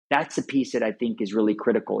That's the piece that I think is really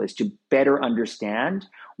critical, is to better understand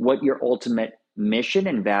what your ultimate mission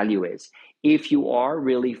and value is. If you are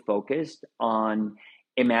really focused on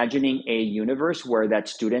imagining a universe where that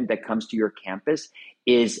student that comes to your campus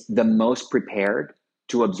is the most prepared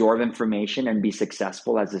to absorb information and be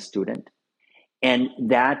successful as a student, and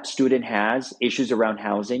that student has issues around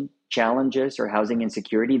housing challenges or housing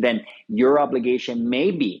insecurity, then your obligation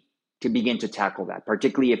may be to begin to tackle that,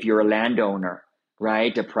 particularly if you're a landowner,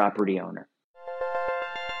 right? A property owner.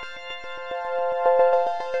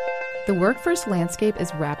 The workforce landscape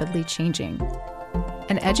is rapidly changing,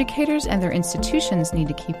 and educators and their institutions need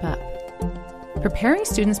to keep up. Preparing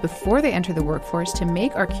students before they enter the workforce to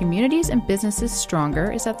make our communities and businesses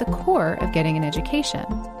stronger is at the core of getting an education.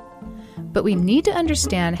 But we need to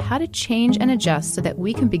understand how to change and adjust so that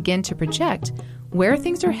we can begin to project where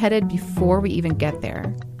things are headed before we even get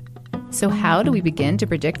there. So how do we begin to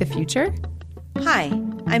predict the future? Hi,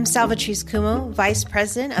 I'm Salvatrice Cuomo, Vice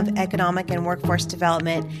President of Economic and Workforce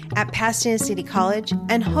Development at Pasadena City College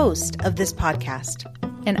and host of this podcast.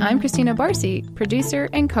 And I'm Christina Barcy, producer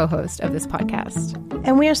and co-host of this podcast.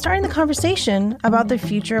 And we are starting the conversation about the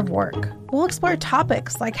future of work. We'll explore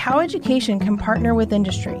topics like how education can partner with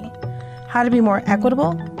industry, how to be more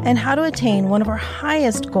equitable, and how to attain one of our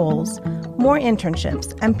highest goals, more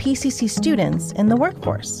internships and PCC students in the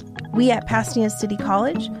workforce. We at Pasadena City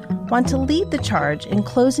College want to lead the charge in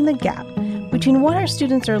closing the gap between what our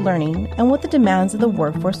students are learning and what the demands of the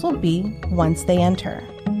workforce will be once they enter.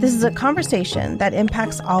 This is a conversation that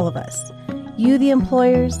impacts all of us, you, the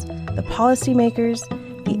employers, the policymakers,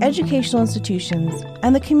 the educational institutions,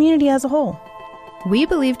 and the community as a whole. We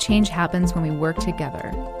believe change happens when we work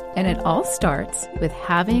together, and it all starts with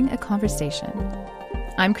having a conversation.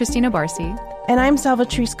 I'm Christina Barcy. And I'm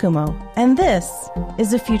Salvatrice Cuomo, and this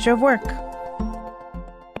is The Future of Work.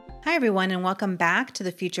 Hi, everyone, and welcome back to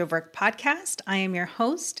the Future of Work podcast. I am your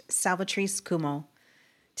host, Salvatrice Cuomo.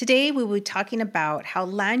 Today, we will be talking about how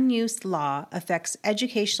land use law affects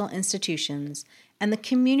educational institutions and the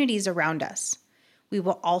communities around us. We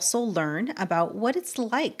will also learn about what it's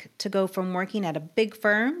like to go from working at a big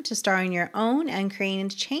firm to starting your own and creating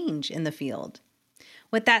change in the field.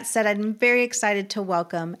 With that said, I'm very excited to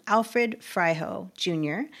welcome Alfred Fraijo,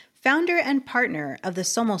 Jr., founder and partner of the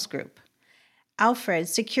SOMOS Group. Alfred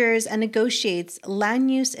secures and negotiates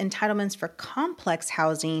land use entitlements for complex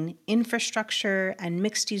housing, infrastructure, and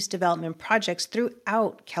mixed-use development projects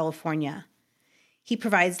throughout California. He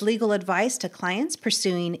provides legal advice to clients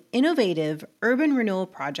pursuing innovative urban renewal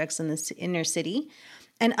projects in the inner city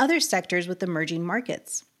and other sectors with emerging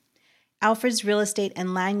markets. Alfred's real estate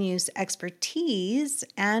and land use expertise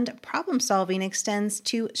and problem solving extends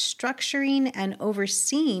to structuring and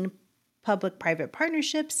overseeing public-private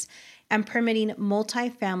partnerships and permitting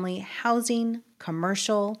multifamily housing,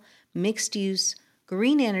 commercial, mixed-use,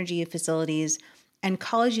 green energy facilities, and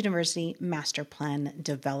college-university master plan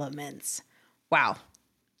developments. Wow.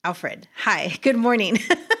 Alfred, hi. Good morning.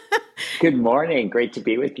 Good morning. Great to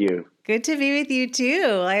be with you. Good to be with you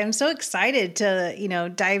too. I am so excited to,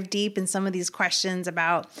 dive deep in some of these questions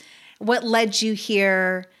about what led you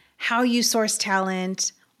here, how you source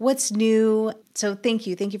talent, what's new. So thank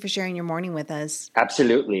you. Thank you for sharing your morning with us.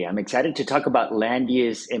 Absolutely. I'm excited to talk about land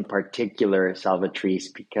use in particular,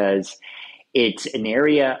 Salvatrice, because it's an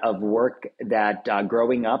area of work that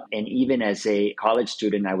growing up and even as a college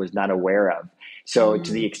student, I was not aware of. So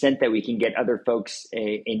to the extent that we can get other folks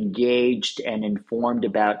engaged and informed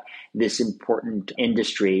about this important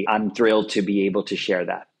industry, I'm thrilled to be able to share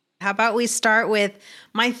that. How about we start with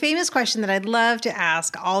my famous question that I'd love to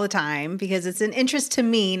ask all the time, because it's an interest to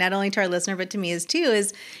me, not only to our listener, but to me as too,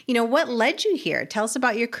 is, what led you here? Tell us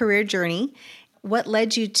about your career journey. What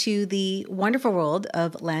led you to the wonderful world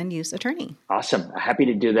of land use attorney? Awesome. Happy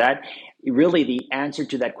to do that. Really, the answer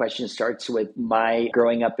to that question starts with my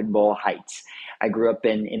growing up in Boyle Heights. I grew up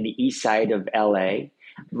in the east side of LA,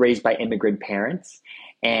 raised by immigrant parents,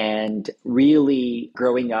 and really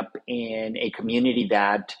growing up in a community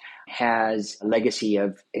that has a legacy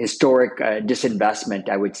of historic disinvestment,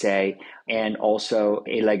 I would say, and also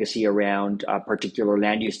a legacy around particular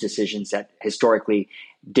land use decisions that historically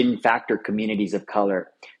didn't factor communities of color.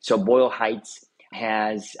 So Boyle Heights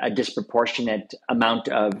has a disproportionate amount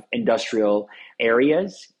of industrial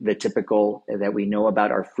areas, the typical that we know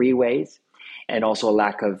about are freeways, and also a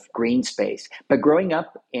lack of green space. But growing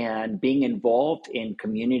up and being involved in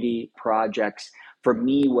community projects for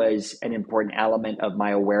me was an important element of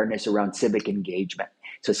my awareness around civic engagement.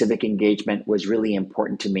 So civic engagement was really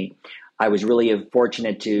important to me. I was really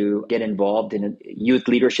fortunate to get involved in a youth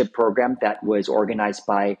leadership program that was organized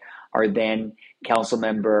by our then council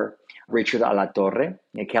member, Richard Alatorre.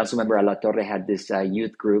 Councilmember Alatorre had this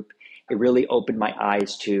youth group. It really opened my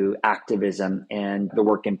eyes to activism and the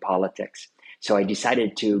work in politics. So I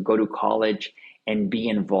decided to go to college and be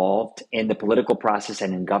involved in the political process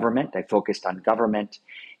and in government. I focused on government.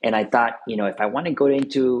 And I thought, if I want to go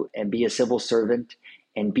into and be a civil servant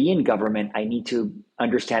and be in government, I need to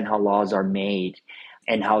understand how laws are made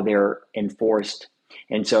and how they're enforced.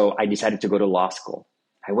 And so I decided to go to law school.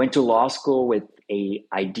 I went to law school with an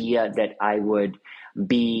idea that I would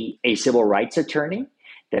be a civil rights attorney,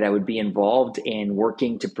 that I would be involved in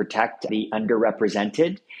working to protect the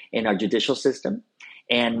underrepresented in our judicial system.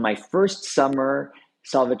 And my first summer,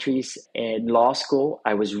 Salvatrice, in law school,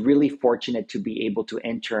 I was really fortunate to be able to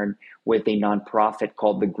intern with a nonprofit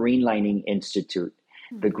called the Greenlining Institute.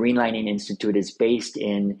 The Greenlining Institute is based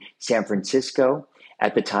in San Francisco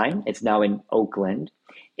at the time. It's now in Oakland.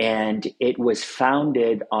 And it was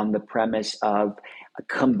founded on the premise of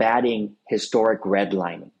combating historic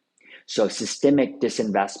redlining. So systemic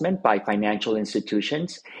disinvestment by financial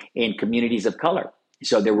institutions in communities of color.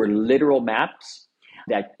 So there were literal maps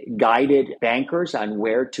that guided bankers on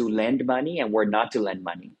where to lend money and where not to lend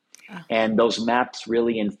money. And those maps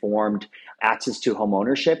really informed access to home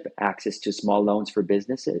ownership, access to small loans for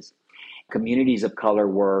businesses. Communities of color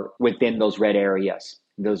were within those red areas.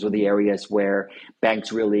 Those were the areas where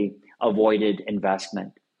banks really avoided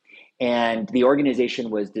investment. And the organization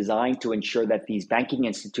was designed to ensure that these banking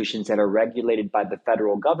institutions that are regulated by the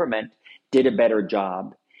federal government did a better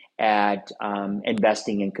job at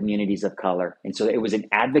investing in communities of color. And so it was an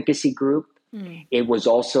advocacy group. It was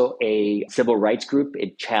also a civil rights group.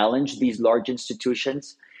 It challenged these large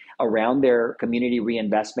institutions around their Community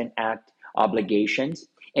Reinvestment Act obligations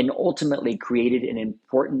and ultimately created an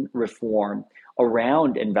important reform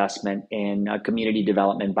around investment in community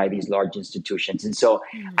development by these large institutions. And so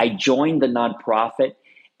I joined the nonprofit,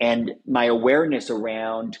 and my awareness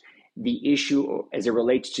around the issue as it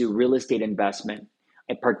relates to real estate investment,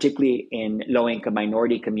 and particularly in low-income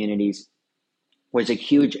minority communities, was a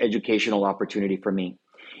huge educational opportunity for me.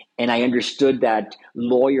 And I understood that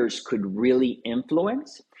lawyers could really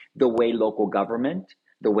influence the way local government,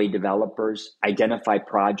 the way developers identify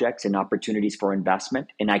projects and opportunities for investment,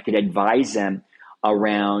 and I could advise them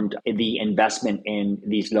around the investment in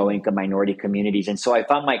these low-income minority communities. And so I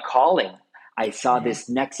found my calling. I saw this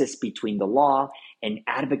nexus between the law and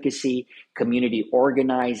advocacy, community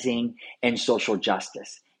organizing, and social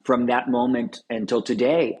justice. From that moment until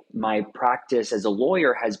today, my practice as a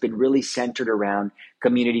lawyer has been really centered around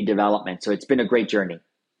community development. So it's been a great journey.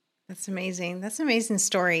 That's amazing. That's an amazing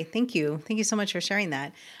story. Thank you. Thank you so much for sharing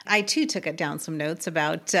that. I too took it down some notes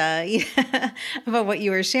about about what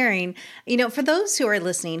you were sharing. For those who are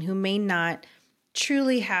listening who may not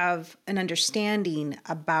truly have an understanding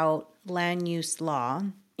about land use law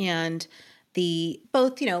and the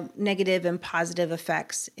both, negative and positive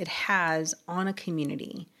effects it has on a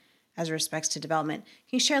community as it respects to development.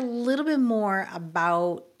 Can you share a little bit more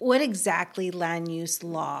about what exactly land use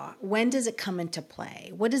law, when does it come into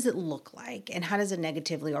play? What does it look like? And how does it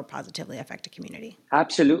negatively or positively affect a community?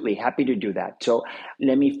 Absolutely. Happy to do that. So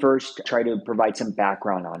let me first try to provide some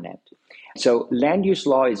background on it. So land use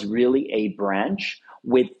law is really a branch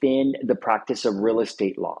within the practice of real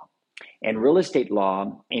estate law. And real estate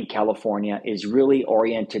law in California is really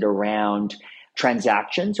oriented around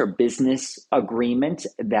transactions or business agreements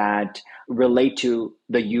that relate to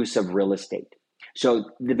the use of real estate.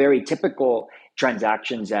 So the very typical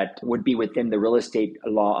transactions that would be within the real estate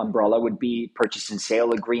law umbrella would be purchase and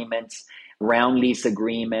sale agreements, ground lease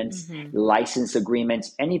agreements, license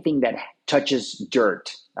agreements, anything that touches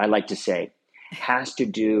dirt, I like to say, has to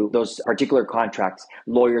do those particular contracts,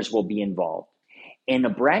 lawyers will be involved. And a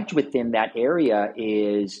branch within that area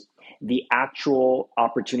is the actual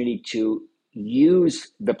opportunity to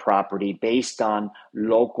use the property based on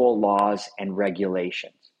local laws and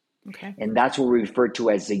regulations. Okay. And that's what we refer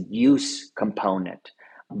to as the use component.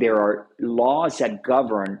 There are laws that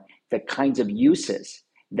govern the kinds of uses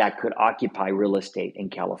that could occupy real estate in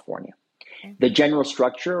California. Okay. The general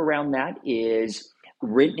structure around that is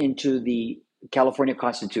written into the California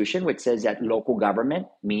Constitution, which says that local government,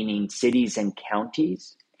 meaning cities and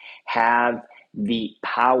counties, have the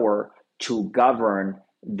power to govern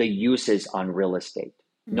the uses on real estate,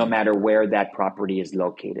 no matter where that property is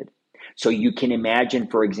located. So you can imagine,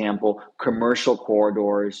 for example, commercial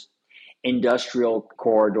corridors, industrial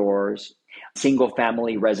corridors,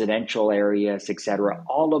 single-family residential areas, et cetera.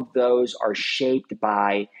 All of those are shaped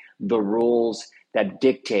by the rules that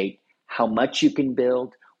dictate how much you can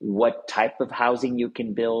build, what type of housing you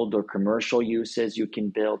can build or commercial uses you can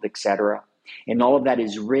build, et cetera. And all of that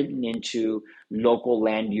is written into local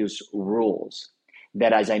land use rules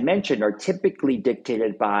that, as I mentioned, are typically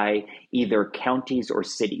dictated by either counties or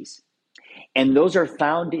cities. And those are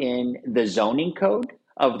found in the zoning code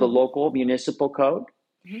of the local municipal code.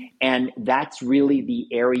 Mm-hmm. And that's really the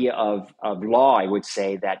area of law, I would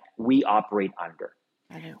say, that we operate under.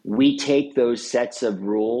 We take those sets of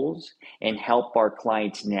rules and help our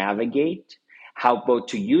clients navigate how both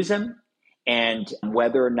to use them and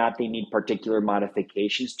whether or not they need particular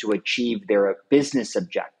modifications to achieve their business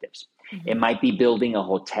objectives. Mm-hmm. It might be building a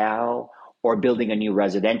hotel or building a new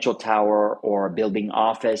residential tower or building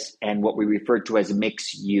office and what we refer to as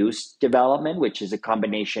mixed use development, which is a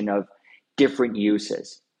combination of different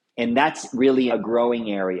uses. And that's really a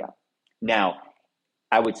growing area. Now,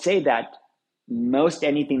 I would say that most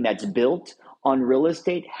anything that's built on real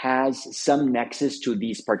estate has some nexus to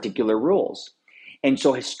these particular rules. And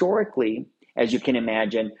so historically, as you can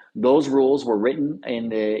imagine, those rules were written in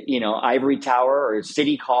the, ivory tower or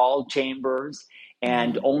city hall chambers,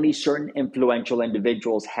 and only certain influential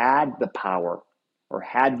individuals had the power or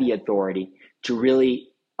had the authority to really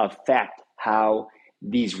affect how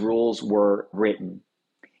these rules were written.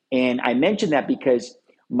 And I mention that because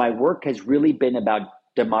my work has really been about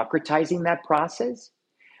democratizing that process,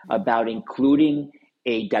 about including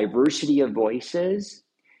a diversity of voices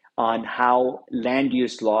on how land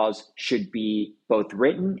use laws should be both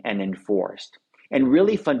written and enforced. And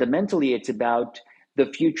really fundamentally, it's about the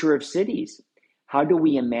future of cities. How do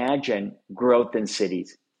we imagine growth in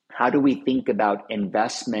cities? How do we think about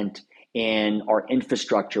investment in our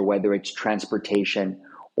infrastructure, whether it's transportation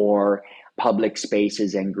or public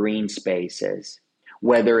spaces and green spaces?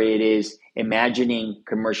 Whether it is imagining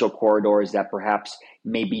commercial corridors that perhaps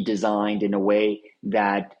may be designed in a way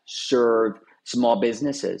that serve small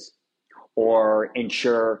businesses or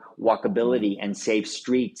ensure walkability and safe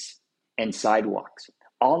streets and sidewalks.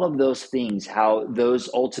 All of those things, how those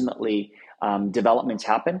ultimately developments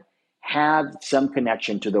happen, have some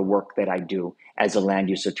connection to the work that I do as a land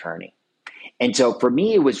use attorney. And so for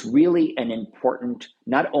me, it was really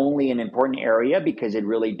not only an important area because it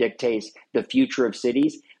really dictates the future of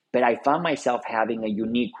cities, but I found myself having a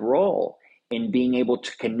unique role in being able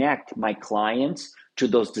to connect my clients to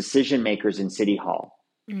those decision makers in City Hall.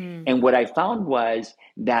 Mm. And what I found was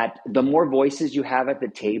that the more voices you have at the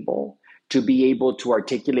table to be able to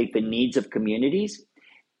articulate the needs of communities,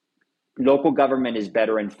 local government is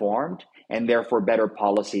better informed, and therefore better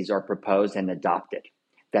policies are proposed and adopted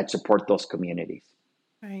that support those communities.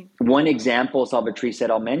 Right. One example, Salvatrice, that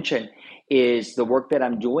I'll mention is the work that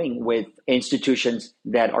I'm doing with institutions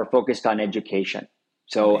that are focused on education.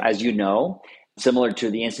 So as you know, similar to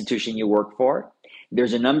the institution you work for,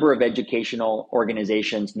 there's a number of educational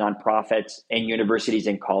organizations, nonprofits, and universities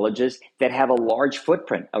and colleges that have a large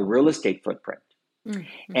footprint, a real estate footprint.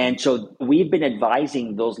 Mm-hmm. And so we've been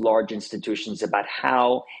advising those large institutions about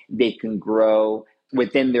how they can grow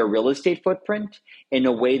within their real estate footprint in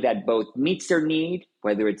a way that both meets their need,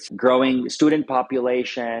 whether it's growing student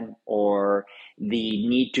population or the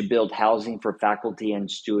need to build housing for faculty and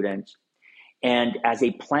students. And as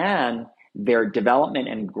they plan their development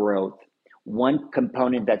and growth, one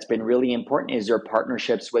component that's been really important is their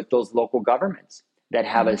partnerships with those local governments that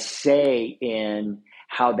have a say in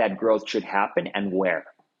how that growth should happen and where.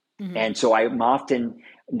 Mm-hmm. And so I'm often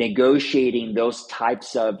negotiating those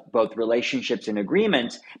types of both relationships and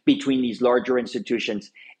agreements between these larger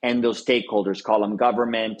institutions and those stakeholders, call them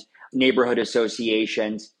government, neighborhood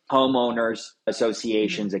associations, homeowners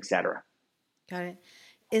associations, et cetera. Got it.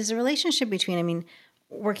 Is the relationship between,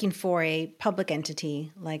 working for a public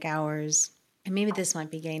entity like ours, and maybe this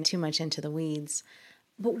might be getting too much into the weeds,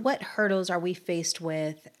 but what hurdles are we faced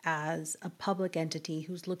with as a public entity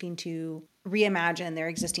who's looking to reimagine their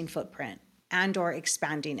existing footprint and or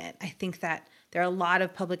expanding it? I think that there are a lot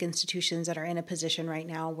of public institutions that are in a position right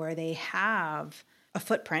now where they have a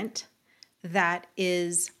footprint that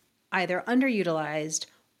is either underutilized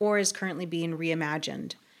or is currently being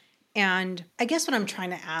reimagined. And I guess what I'm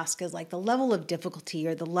trying to ask is the level of difficulty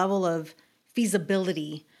or the level of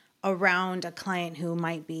feasibility around a client who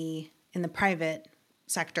might be in the private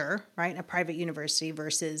sector, right? A private university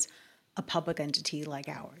versus a public entity like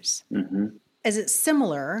ours. Mm-hmm. Is it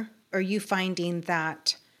similar? Or are you finding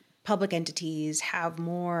that public entities have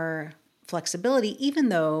more flexibility, even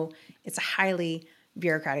though it's a highly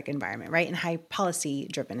bureaucratic environment, right? And high policy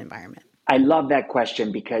driven environment? I love that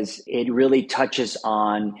question because it really touches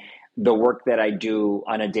on the work that I do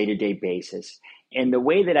on a day-to-day basis. And the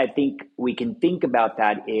way that I think we can think about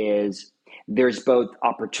that is there's both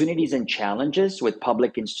opportunities and challenges with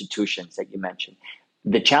public institutions that you mentioned.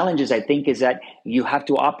 The challenge is, I think, is that you have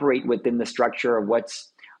to operate within the structure of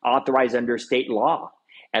what's authorized under state law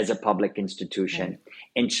as a public institution.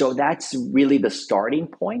 And so that's really the starting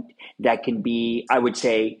point that can be, I would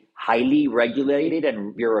say, highly regulated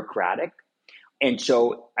and bureaucratic. And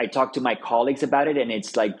so I talk to my colleagues about it, and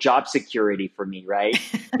it's like job security for me, right?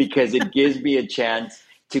 Because it gives me a chance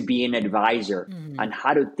to be an advisor on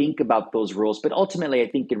how to think about those rules. But ultimately, I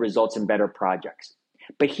think it results in better projects.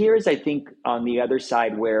 But here's, I think, on the other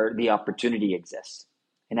side where the opportunity exists.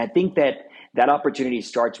 And I think that that opportunity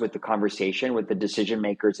starts with the conversation with the decision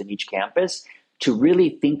makers in each campus to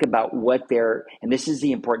really think about what their, and this is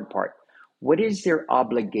the important part, what is their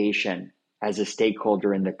obligation as a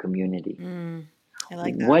stakeholder in the community? I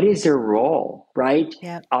like that. What is their role, right?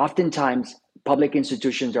 Yep. Oftentimes, public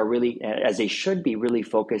institutions are really, as they should be, really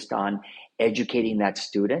focused on educating that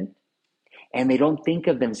student. And they don't think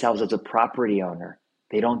of themselves as a property owner.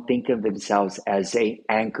 They don't think of themselves as an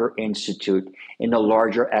anchor institute in a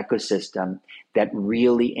larger ecosystem that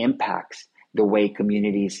really impacts the way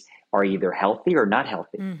communities are either healthy or not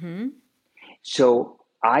healthy. So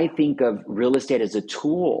I think of real estate as a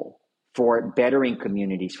tool for bettering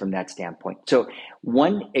communities from that standpoint. So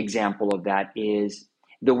one example of that is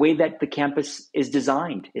the way that the campus is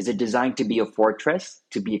designed. Is it designed to be a fortress,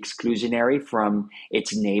 to be exclusionary from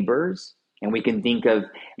its neighbors? And we can think of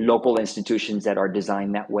local institutions that are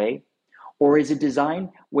designed that way. Or is it designed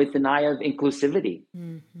with an eye of inclusivity?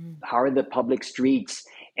 How are the public streets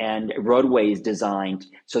and roadways designed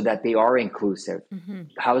so that they are inclusive?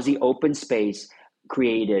 How is the open space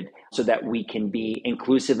created so that we can be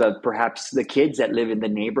inclusive of perhaps the kids that live in the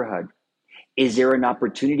neighborhood? Is there an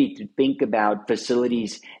opportunity to think about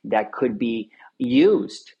facilities that could be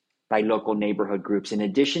used by local neighborhood groups in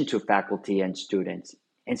addition to faculty and students?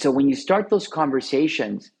 And so when you start those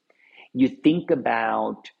conversations, you think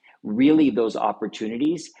about really those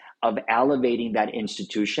opportunities of elevating that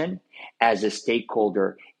institution as a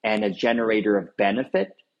stakeholder and a generator of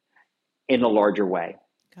benefit in a larger way.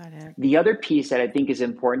 Got it. The other piece that I think is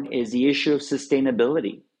important is the issue of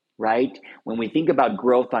sustainability, right? When we think about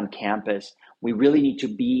growth on campus, we really need to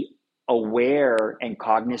be aware and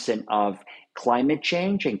cognizant of climate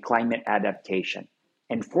change and climate adaptation.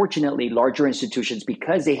 And fortunately, larger institutions,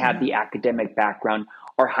 because they have the academic background,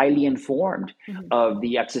 are highly informed of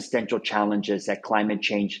the existential challenges that climate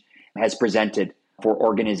change has presented for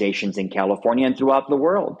organizations in California and throughout the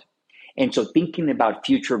world. And so thinking about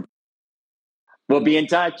future, we'll be in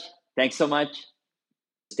touch. Thanks so much.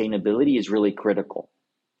 Sustainability is really critical.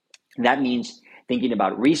 And that means thinking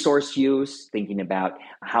about resource use, thinking about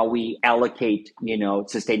how we allocate,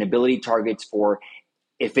 sustainability targets for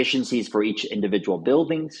efficiencies for each individual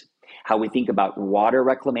buildings, how we think about water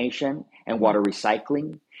reclamation and water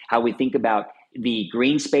recycling, how we think about the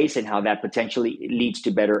green space and how that potentially leads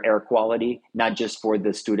to better air quality, not just for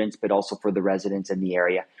the students, but also for the residents in the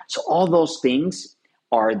area. So all those things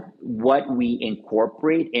are what we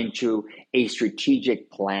incorporate into a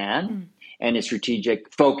strategic plan and a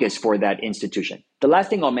strategic focus for that institution. The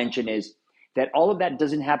last thing I'll mention is that all of that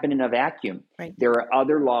doesn't happen in a vacuum. Right. There are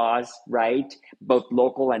other laws, right, both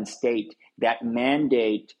local and state, that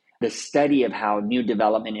mandate the study of how new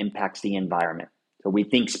development impacts the environment. So we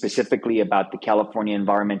think specifically about the California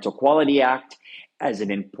Environmental Quality Act as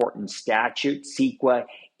an important statute. CEQA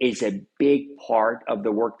is a big part of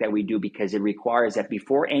the work that we do because it requires that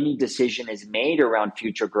before any decision is made around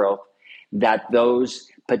future growth, that those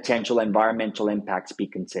potential environmental impacts be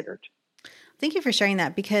considered. Thank you for sharing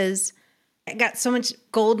that, because I got so much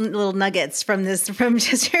golden little nuggets from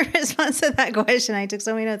just your response to that question. I took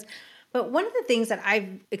so many notes. But one of the things that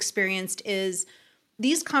I've experienced is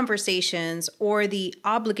these conversations, or the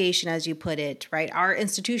obligation, as you put it, right? Our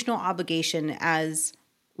institutional obligation as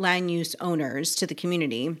land use owners to the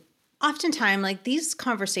community. Oftentimes, like, these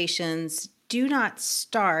conversations do not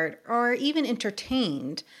start or even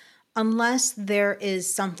entertained unless there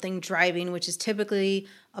is something driving, which is typically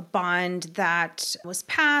a bond that was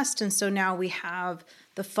passed. And so now we have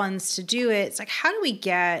the funds to do it. It's like, how do we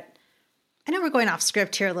get, I know we're going off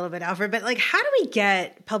script here a little bit, Alfred, but like, how do we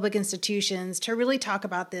get public institutions to really talk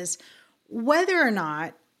about this, whether or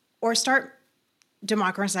not, or start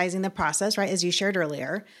democratizing the process, right? As you shared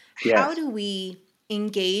earlier, Yes. How do we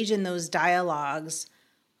engage in those dialogues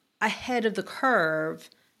ahead of the curve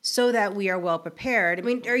so that we are well prepared? I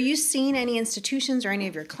mean, are you seeing any institutions or any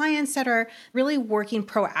of your clients that are really working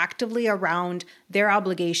proactively around their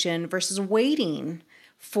obligation versus waiting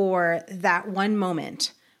for that one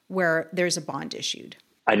moment where there's a bond issued?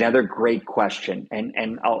 Another great question.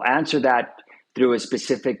 And I'll answer that through a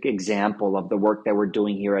specific example of the work that we're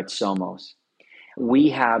doing here at SOMOS. We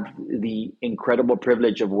have the incredible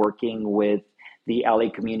privilege of working with the LA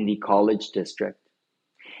Community College District.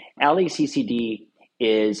 LACCD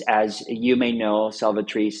is, as you may know,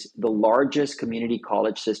 Salvatrice, the largest community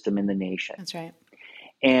college system in the nation. That's right.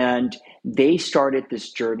 And they started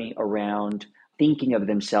this journey around thinking of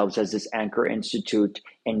themselves as this anchor institute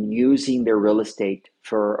and using their real estate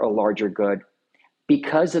for a larger good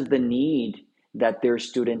because of the need that their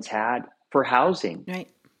students had for housing. Right.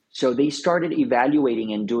 So they started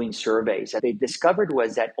evaluating and doing surveys. What they discovered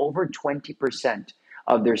was that over 20%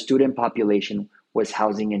 of their student population was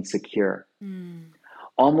housing insecure.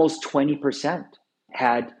 Almost 20%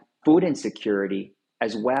 had food insecurity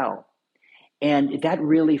as well. And that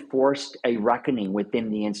really forced a reckoning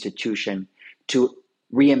within the institution to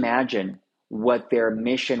reimagine what their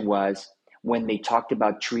mission was when they talked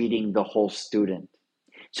about treating the whole student.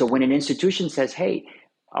 So when an institution says, hey,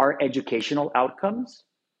 our educational outcomes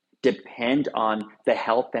depend on the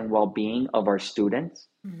health and well-being of our students,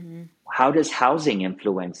 how does housing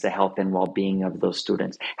influence the health and well-being of those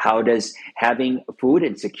students? How does having food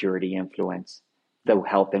insecurity influence the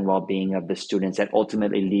health and well-being of the students that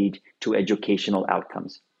ultimately lead to educational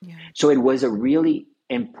outcomes? Yeah. So it was a really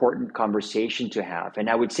important conversation to have. And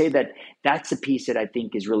I would say that that's the piece that I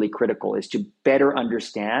think is really critical, is to better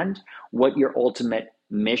understand what your ultimate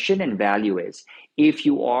mission and value is. If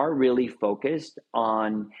you are really focused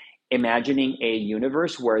on imagining a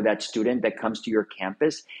universe where that student that comes to your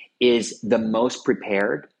campus is the most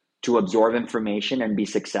prepared to absorb information and be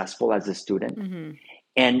successful as a student,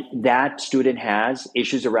 and that student has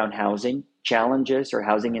issues around housing challenges or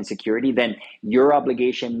housing insecurity, then your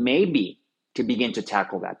obligation may be to begin to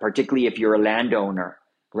tackle that, particularly if you're a landowner,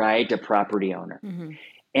 right? A property owner.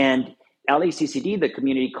 And LACCD, the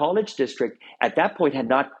community college district, at that point had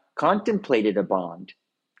not contemplated a bond,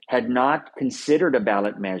 had not considered a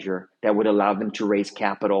ballot measure that would allow them to raise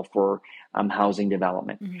capital for housing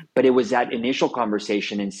development. But it was that initial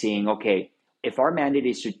conversation and seeing, okay, if our mandate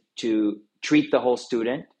is to treat the whole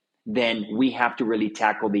student, then we have to really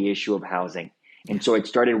tackle the issue of housing. And so it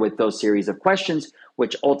started with those series of questions,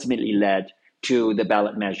 which ultimately led to the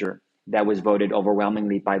ballot measure that was voted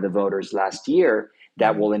overwhelmingly by the voters last year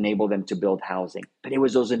that will enable them to build housing. But it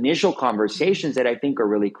was those initial conversations that I think are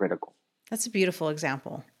really critical. That's a beautiful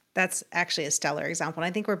example. That's actually a stellar example. And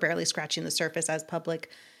I think we're barely scratching the surface as public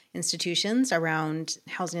institutions around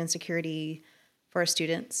housing insecurity for our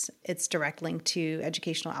students. It's direct link to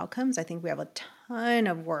educational outcomes. I think we have a ton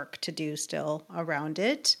of work to do still around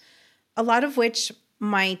it, a lot of which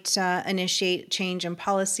might initiate change in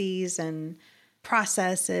policies and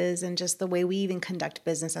processes and just the way we even conduct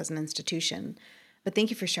business as an institution. But thank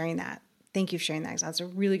you for sharing that. Thank you for sharing that. That's a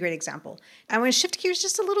really great example. I want to shift gears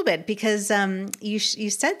just a little bit because you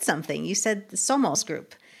said something. You said the SOMOS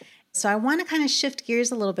group. So I want to kind of shift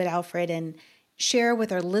gears a little bit, Alfred, and share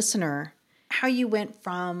with our listener how you went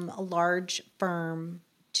from a large firm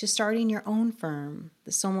to starting your own firm,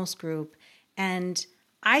 the SOMOS group. And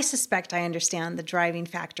I suspect I understand the driving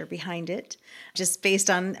factor behind it, just based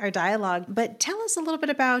on our dialogue. But tell us a little bit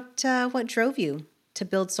about what drove you to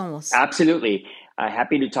build SOMOS. Absolutely.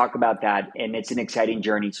 Happy to talk about that. And it's an exciting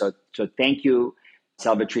journey. So thank you,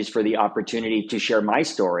 Salvatrice, for the opportunity to share my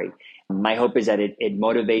story. My hope is that it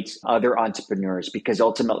motivates other entrepreneurs, because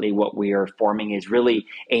ultimately what we are forming is really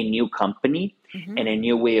a new company and a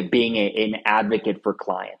new way of being an advocate for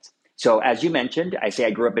clients. So as you mentioned,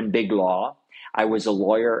 I grew up in big law. I was a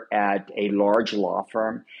lawyer at a large law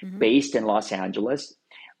firm based in Los Angeles.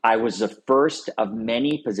 I was the first of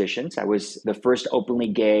many positions. I was the first openly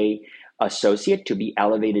gay associate to be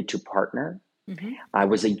elevated to partner. I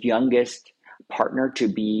was the youngest partner to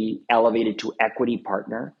be elevated to equity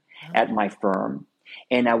partner at my firm.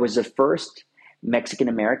 And I was the first Mexican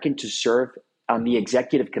American to serve on the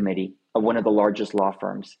executive committee of one of the largest law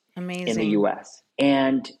firms in the US.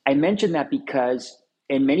 And I mentioned that because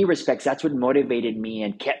in many respects, that's what motivated me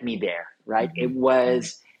and kept me there, right? It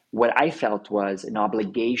was what I felt was an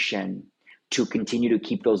obligation to continue to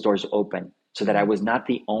keep those doors open so that I was not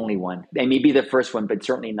the only one. I may be the first one, but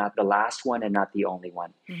certainly not the last one and not the only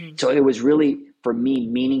one. So it was really, for me,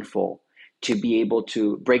 meaningful to be able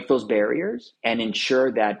to break those barriers and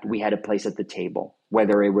ensure that we had a place at the table,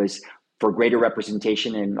 whether it was for greater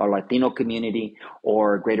representation in our Latino community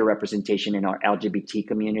or greater representation in our LGBT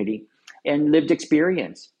community, and lived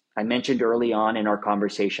experience. I mentioned early on in our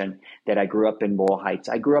conversation that I grew up in Boyle Heights.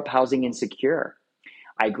 I grew up housing insecure.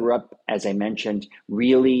 I grew up, as I mentioned,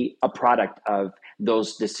 really a product of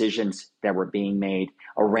those decisions that were being made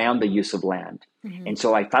around the use of land. And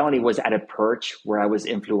so I finally was at a perch where I was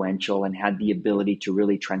influential and had the ability to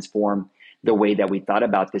really transform the way that we thought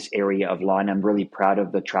about this area of law. And I'm really proud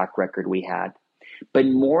of the track record we had. But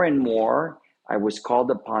more and more, I was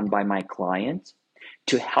called upon by my clients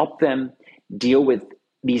to help them deal with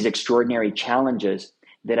these extraordinary challenges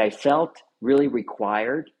that I felt really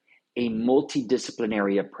required a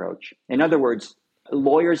multidisciplinary approach. In other words,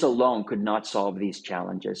 lawyers alone could not solve these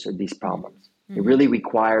challenges or these problems. It really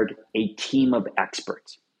required a team of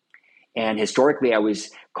experts. And historically, I was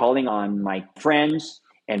calling on my friends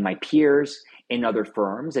and my peers in other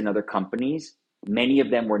firms and other companies. Many of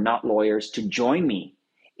them were not lawyers, to join me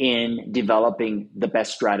in developing the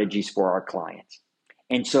best strategies for our clients.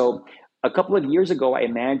 And so a couple of years ago, I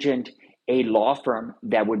imagined a law firm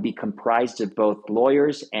that would be comprised of both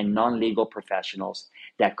lawyers and non-legal professionals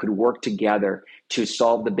that could work together to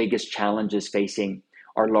solve the biggest challenges facing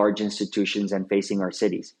our large institutions and facing our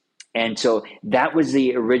cities. And so that was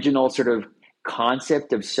the original sort of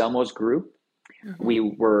concept of SOMOS Group. We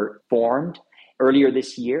were formed earlier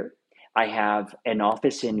this year. I have an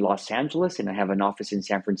office in Los Angeles and I have an office in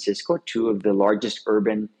San Francisco, two of the largest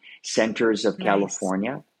urban centers of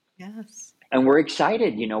California. Yes. And we're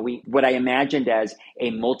excited. What I imagined as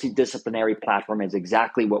a multidisciplinary platform is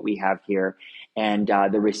exactly what we have here. And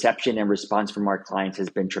the reception and response from our clients has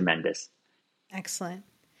been tremendous. Excellent.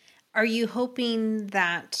 Are you hoping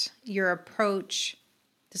that your approach,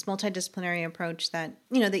 this multidisciplinary approach that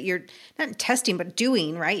you're not testing, but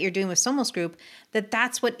doing, right? You're doing with SOMOS Group,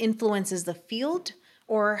 that's what influences the field?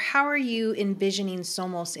 Or how are you envisioning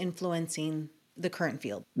SOMOS influencing the current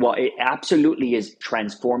field? Well, it absolutely is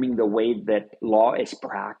transforming the way that law is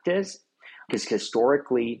practiced, because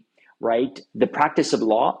historically, right, the practice of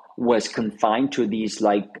law was confined to these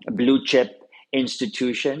like blue chip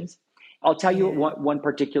institutions. I'll tell you one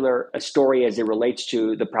particular story as it relates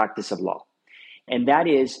to the practice of law. And that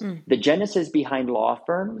is the genesis behind law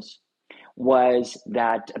firms was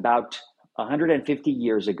that about 150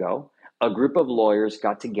 years ago, a group of lawyers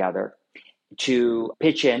got together to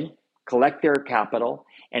pitch in, collect their capital,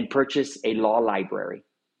 and purchase a law library.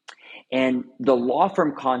 And the law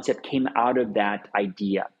firm concept came out of that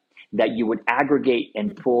idea that you would aggregate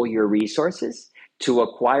and pool your resources to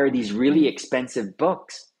acquire these really expensive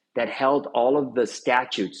books that held all of the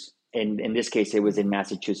statutes. In this case, it was in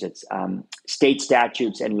Massachusetts, state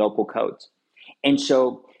statutes and local codes. And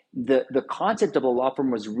so the concept of a law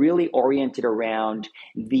firm was really oriented around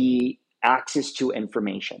the access to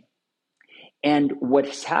information. And what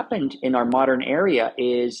has happened in our modern area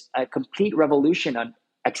is a complete revolution on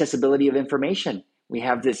accessibility of information. We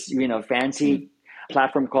have this, fancy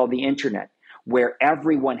platform called the internet, where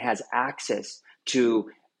everyone has access to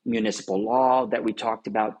municipal law that we talked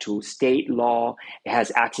about, to state law. It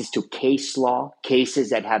has access to case law, cases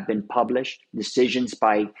that have been published, decisions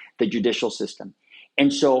by the judicial system.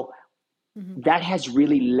 And so that has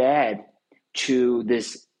really led to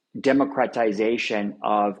this democratization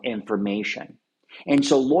of information. And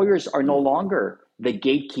so lawyers are no longer the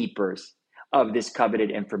gatekeepers of this coveted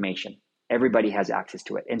information. Everybody has access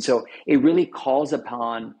to it. And so it really calls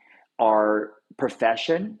upon our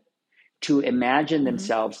profession to imagine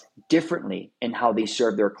themselves differently in how they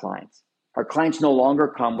serve their clients. Our clients no longer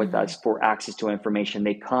come with us for access to information.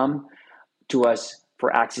 They come to us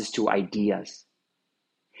for access to ideas.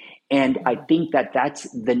 And I think that that's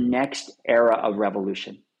the next era of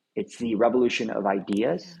revolution. It's the revolution of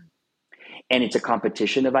ideas, and it's a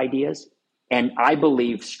competition of ideas. And I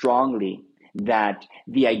believe strongly that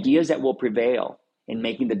the ideas that will prevail in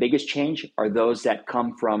making the biggest change are those that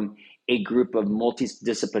come from a group of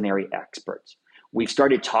multidisciplinary experts. We've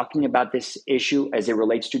started talking about this issue as it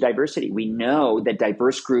relates to diversity. We know that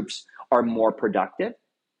diverse groups are more productive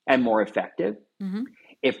and more effective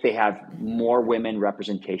if they have more women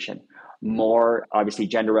representation, more obviously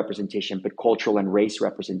gender representation, but cultural and race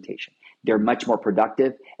representation. They're much more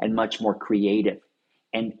productive and much more creative.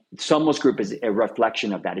 And SOMOS Group is a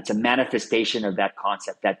reflection of that. It's a manifestation of that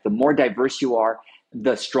concept, that the more diverse you are,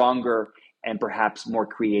 the stronger and perhaps more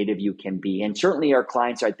creative you can be. And certainly our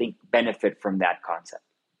clients, I think, benefit from that concept.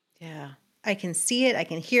 Yeah, I can see it. I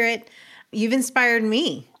can hear it. You've inspired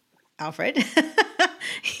me, Alfred.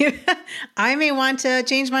 I may want to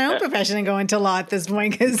change my own profession and go into law at this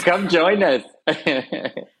point. Come join us.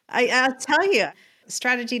 I'll tell you,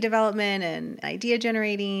 strategy development and idea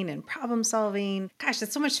generating and problem solving. Gosh,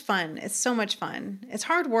 that's so much fun. It's so much fun. It's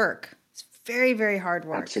hard work. It's very, very hard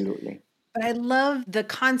work. Absolutely. But I love the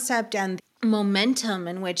concept and momentum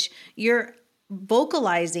in which you're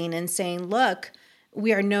vocalizing and saying, look,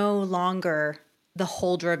 we are no longer the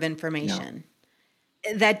holder of information. No.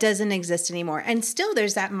 That doesn't exist anymore. And still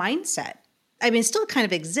there's that mindset. it still kind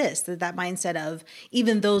of exists, that mindset of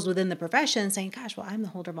even those within the profession saying, gosh, well, I'm the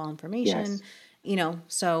holder of all information,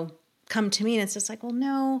 so come to me. And it's just like, well,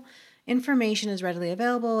 no, information is readily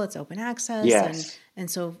available. It's open access. Yes. And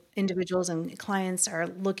so individuals and clients are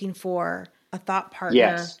looking for a thought partner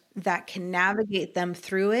Yes. that can navigate them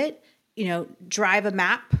through it, drive a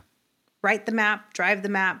map, write the map, drive the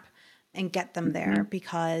map, and get them there,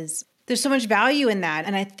 because there's so much value in that.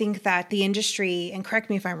 And I think that the industry, and correct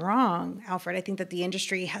me if I'm wrong, Alfred, I think that the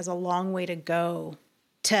industry has a long way to go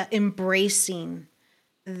to embracing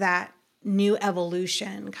that new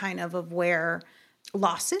evolution kind of where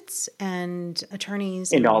lawsuits and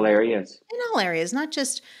attorneys In all areas, not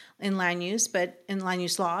just in land use, but in land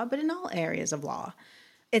use law, but in all areas of law.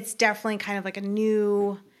 It's definitely kind of like a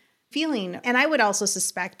new feeling. And I would also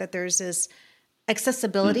suspect that there's this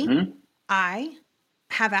accessibility. I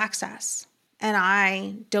have access, and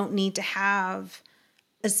I don't need to have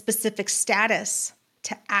a specific status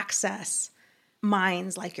to access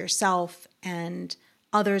minds like yourself and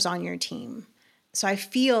others on your team. So I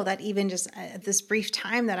feel that even just this brief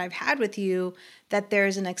time that I've had with you, that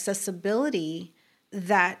there's an accessibility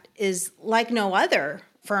that is like no other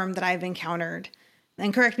firm that I've encountered.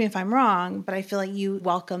 And correct me if I'm wrong, but I feel like you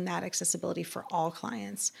welcome that accessibility for all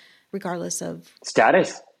clients, regardless of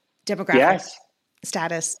status, demographic, yes,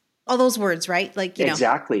 status, all those words, right? Like,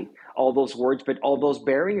 exactly. All those words, but all those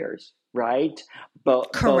barriers, right?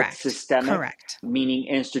 Both systemic, meaning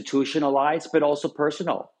institutionalized, but also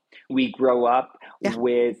personal. We grow up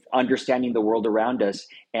with understanding the world around us,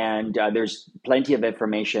 and there's plenty of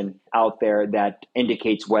information out there that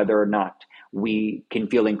indicates whether or not we can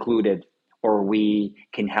feel included, or we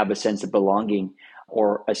can have a sense of belonging,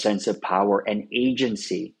 or a sense of power and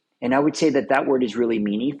agency. And I would say that word is really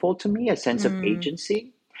meaningful to me, a sense of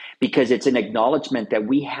agency, because it's an acknowledgement that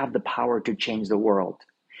we have the power to change the world,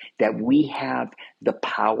 that we have the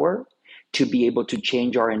power to be able to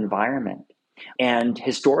change our environment. And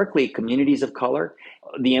historically, communities of color,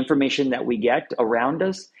 the information that we get around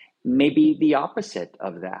us may be the opposite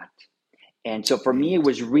of that. And so for me, it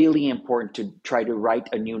was really important to try to write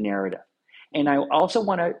a new narrative. And I also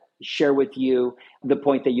want to share with you the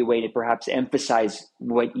point that you made, and perhaps emphasize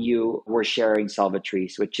what you were sharing,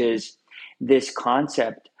 Salvatrice, which is this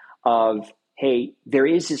concept of, hey, there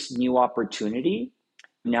is this new opportunity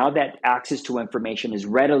now that access to information is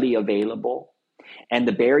readily available and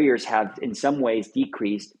the barriers have in some ways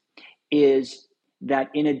decreased, is that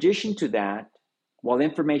in addition to that, while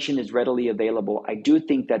information is readily available, I do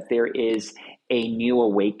think that there is a new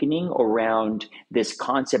awakening around this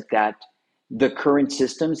concept that the current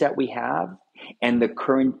systems that we have and the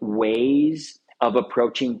current ways of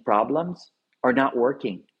approaching problems are not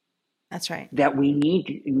working. That's right. That we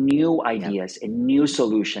need new ideas and new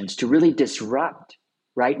solutions to really disrupt,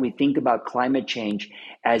 right? We think about climate change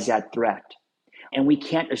as that threat. And we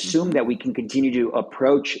can't assume that we can continue to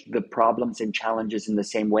approach the problems and challenges in the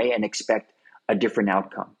same way and expect a different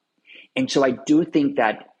outcome. And so I do think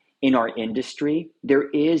that in our industry, there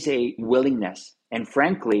is a willingness, and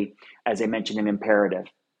frankly, as I mentioned, an imperative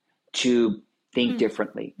to think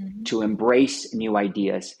differently, to embrace new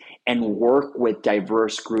ideas, and work with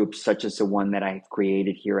diverse groups such as the one that I've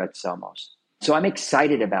created here at SOMOS. So I'm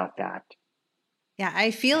excited about that. Yeah,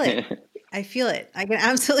 I feel it. I feel it. I can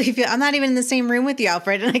absolutely feel it. I'm not even in the same room with you,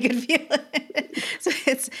 Alfred, and I can feel it. So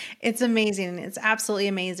it's amazing. It's absolutely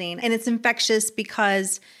amazing. And it's infectious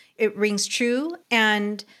because it rings true.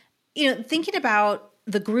 And, thinking about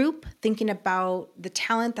the group, thinking about the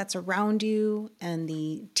talent that's around you and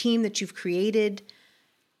the team that you've created,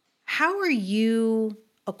 how are you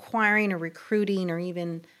acquiring or recruiting or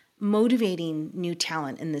even motivating new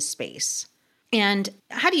talent in this space? And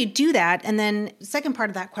how do you do that? And then the second part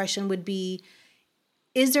of that question would be,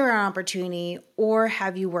 is there an opportunity, or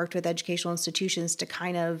have you worked with educational institutions to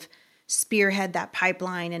kind of spearhead that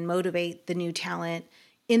pipeline and motivate the new talent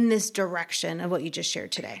in this direction of what you just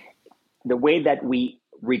shared today? The way that we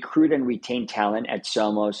recruit and retain talent at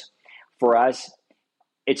SOMOS, for us,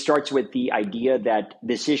 it starts with the idea that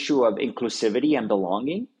this issue of inclusivity and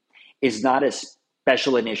belonging is not a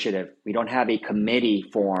special initiative. We don't have a committee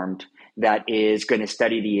formed that is going to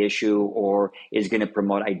study the issue or is going to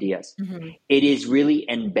promote ideas. It is really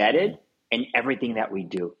embedded in everything that we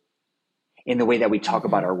do, in the way that we talk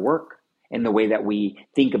about our work, in the way that we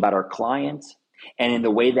think about our clients, and in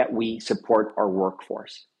the way that we support our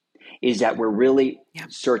workforce. Is that we're really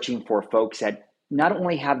searching for folks that not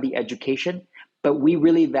only have the education, but we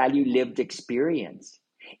really value lived experience.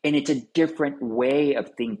 And it's a different way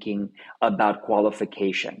of thinking about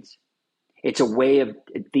qualifications. It's a way of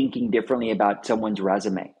thinking differently about someone's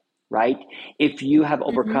resume, right? If you have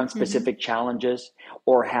overcome specific challenges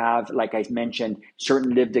or have, like I mentioned,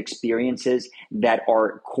 certain lived experiences that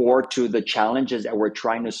are core to the challenges that we're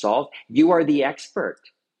trying to solve, you are the expert.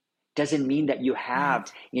 Doesn't mean that you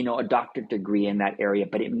have, a doctorate degree in that area,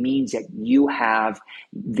 but it means that you have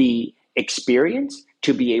the experience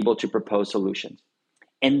to be able to propose solutions.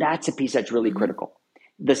 And that's a piece that's really critical.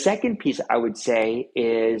 The second piece I would say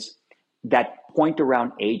is that point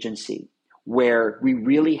around agency, where we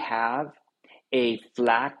really have a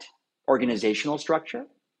flat organizational structure,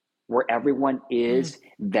 where everyone is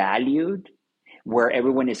valued, where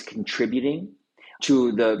everyone is contributing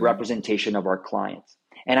to the representation of our clients.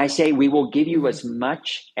 And I say, we will give you as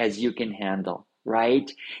much as you can handle,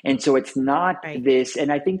 right? And so it's not this,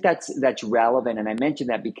 and I think that's relevant. And I mentioned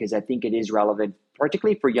that because I think it is relevant,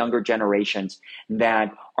 particularly for younger generations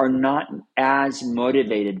that are not as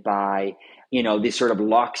motivated by, this sort of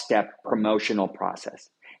lockstep promotional process.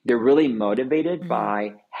 They're really motivated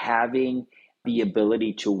by having the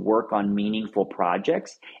ability to work on meaningful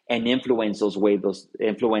projects and influence the way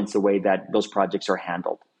that those projects are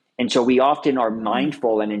handled. And so we often are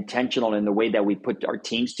mindful and intentional in the way that we put our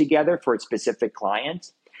teams together for specific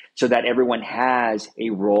clients so that everyone has a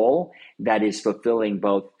role that is fulfilling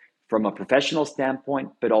both from a professional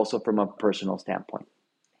standpoint, but also from a personal standpoint.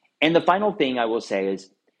 And the final thing I will say is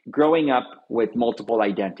growing up with multiple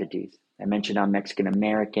identities. I mentioned I'm Mexican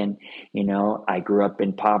American, I grew up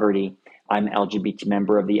in poverty. I'm LGBT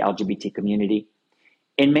member of the LGBT community.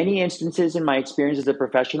 In many instances, in my experience as a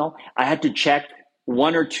professional, I had to check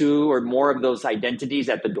one or two or more of those identities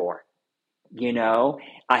at the door.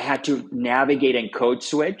 I had to navigate and code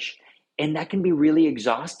switch, and that can be really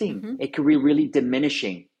exhausting. It can be really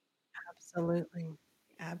diminishing. Absolutely.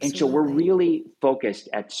 And so we're really focused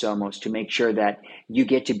at SOMOS to make sure that you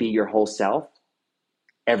get to be your whole self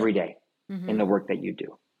every day in the work that you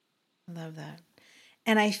do. I love that.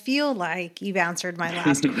 And I feel like you've answered my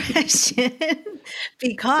last question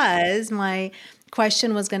because my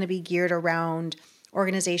question was going to be geared around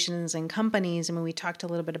organizations and companies. I mean, we talked a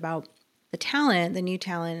little bit about the talent, the new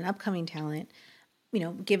talent and upcoming talent,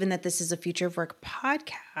 given that this is a Future of Work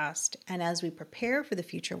podcast. And as we prepare for the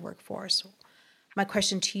future workforce, my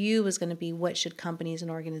question to you was going to be, what should companies and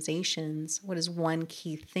organizations, what is one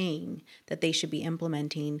key thing that they should be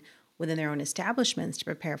implementing within their own establishments to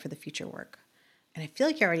prepare for the future work? And I feel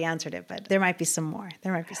like you already answered it, but there might be some more.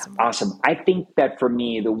 Awesome. I think that for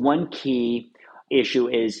me, the one key issue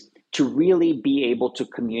is to really be able to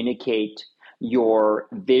communicate your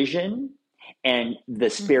vision and the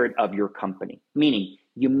spirit of your company. Meaning,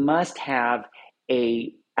 you must have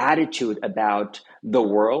an attitude about the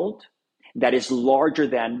world that is larger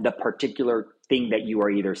than the particular thing that you are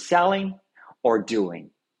either selling or doing.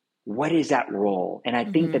 What is that role? And I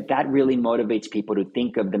think that really motivates people to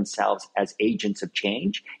think of themselves as agents of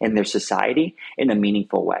change in their society in a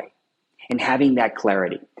meaningful way and having that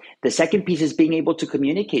clarity. The second piece is being able to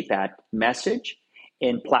communicate that message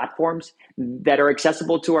in platforms that are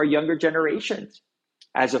accessible to our younger generations.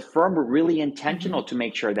 As a firm, we're really intentional to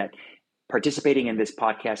make sure that participating in this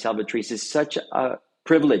podcast, Salvatrice, is such a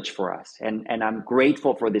privilege for us. And I'm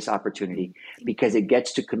grateful for this opportunity because it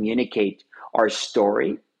gets to communicate our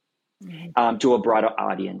story to a broader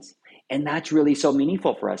audience. And that's really so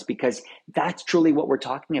meaningful for us because that's truly what we're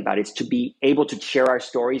talking about. It's to be able to share our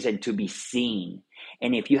stories and to be seen.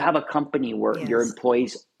 And if you have a company where your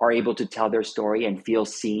employees are able to tell their story and feel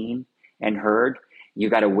seen and heard, you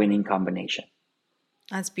got a winning combination.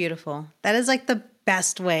 That's beautiful. That is like the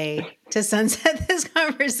best way to sunset this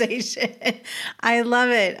conversation. I love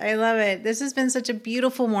it. This has been such a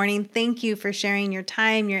beautiful morning. Thank you for sharing your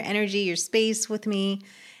time, your energy, your space with me.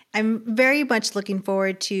 I'm very much looking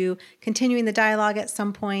forward to continuing the dialogue at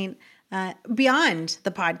some point beyond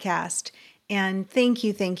the podcast. And thank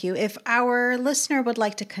you. If our listener would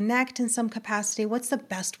like to connect in some capacity, what's the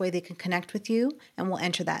best way they can connect with you? And we'll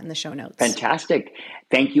enter that in the show notes. Fantastic.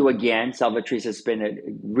 Thank you again, Salvatrice. It's been a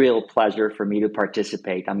real pleasure for me to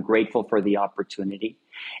participate. I'm grateful for the opportunity.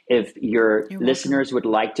 If your listeners would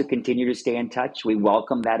like to continue to stay in touch, we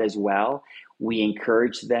welcome that as well. We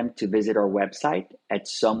encourage them to visit our website at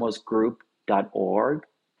somosgroup.org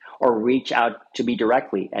or reach out to me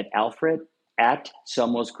directly at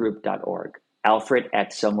alfred@somosgroup.org.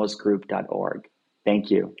 alfred@somosgroup.org.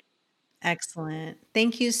 Thank you. Excellent.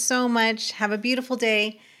 Thank you so much. Have a beautiful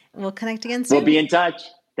day. We'll connect again soon. We'll be in touch.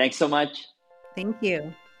 Thanks so much. Thank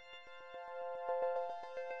you.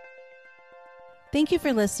 Thank you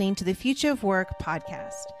for listening to the Future of Work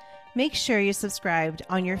podcast. Make sure you're subscribed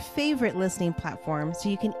on your favorite listening platform so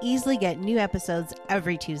you can easily get new episodes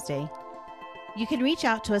every Tuesday. You can reach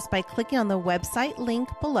out to us by clicking on the website link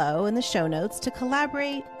below in the show notes to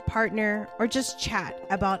collaborate, partner, or just chat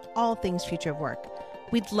about all things future of work.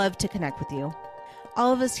 We'd love to connect with you.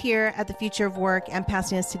 All of us here at the Future of Work and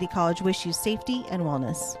Pasadena City College wish you safety and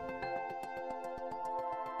wellness.